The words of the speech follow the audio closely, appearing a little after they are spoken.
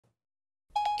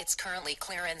It's currently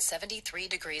clear and 73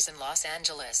 degrees in Los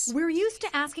Angeles. We're used to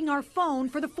asking our phone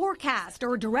for the forecast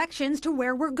or directions to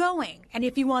where we're going. And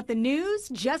if you want the news,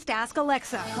 just ask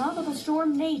Alexa. Tropical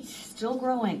storm Nate still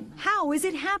growing. How is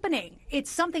it happening? It's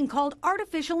something called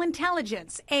artificial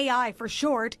intelligence, AI for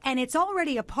short, and it's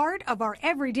already a part of our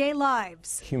everyday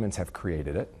lives. Humans have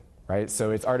created it, right? So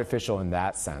it's artificial in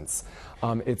that sense.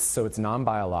 It's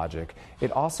non-biologic.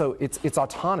 It's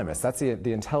autonomous. That's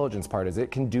the intelligence part, is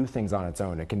it can do things on its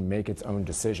own. It can make its own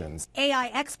decisions. AI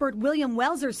expert William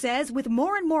Welser says with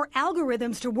more and more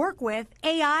algorithms to work with,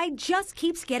 AI just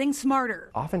keeps getting smarter.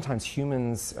 Oftentimes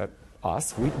humans,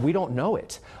 we don't know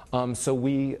it. So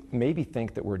we maybe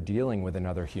think that we're dealing with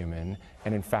another human,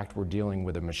 and in fact we're dealing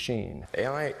with a machine.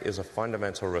 AI is a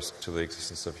fundamental risk to the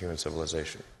existence of human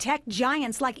civilization. Tech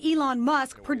giants like Elon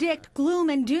Musk predict gloom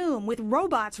and doom, with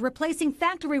robots replacing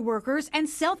factory workers and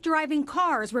self-driving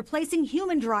cars replacing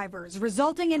human drivers,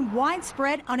 resulting in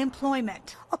widespread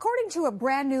unemployment. According to a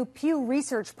brand new Pew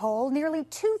Research poll, nearly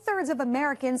 2/3 of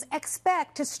Americans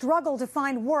expect to struggle to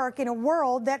find work in a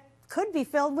world that could be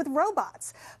filled with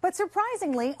robots. But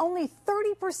surprisingly, only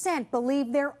 30%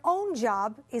 believe their own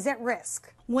job is at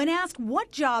risk. When asked what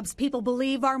jobs people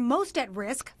believe are most at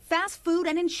risk, fast food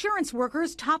and insurance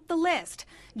workers top the list.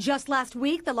 Just last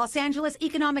week, the Los Angeles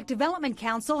Economic Development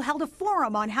Council held a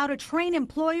forum on how to train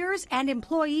employers and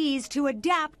employees to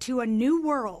adapt to a new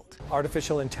world.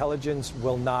 Artificial intelligence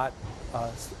will not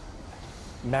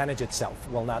manage itself,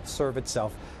 will not serve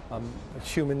itself.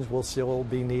 Humans will still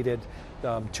be needed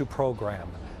to program,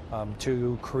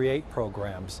 to create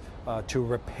programs, to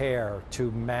repair,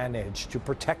 to manage, to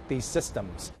protect these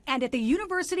systems. And at the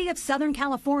University of Southern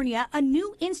California, a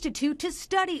new institute to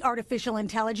study artificial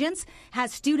intelligence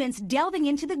has students delving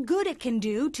into the good it can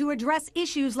do to address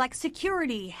issues like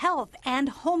security, health, and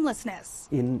homelessness.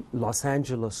 In Los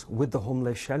Angeles, with the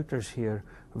homeless shelters here,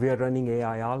 we are running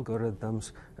AI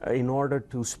algorithms in order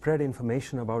to spread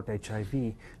information about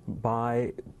HIV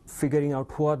by figuring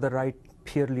out who are the right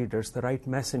peer leaders, the right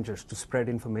messengers to spread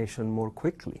information more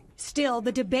quickly. Still,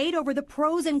 the debate over the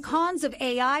pros and cons of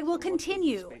AI will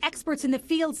continue. Experts in the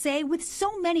field say with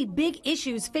so many big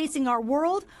issues facing our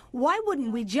world, why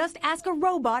wouldn't we just ask a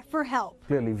robot for help?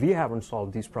 Clearly, we haven't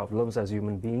solved these problems as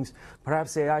human beings.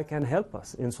 Perhaps AI can help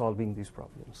us in solving these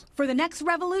problems. For the next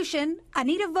revolution,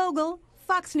 Anita Vogel,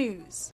 Fox News.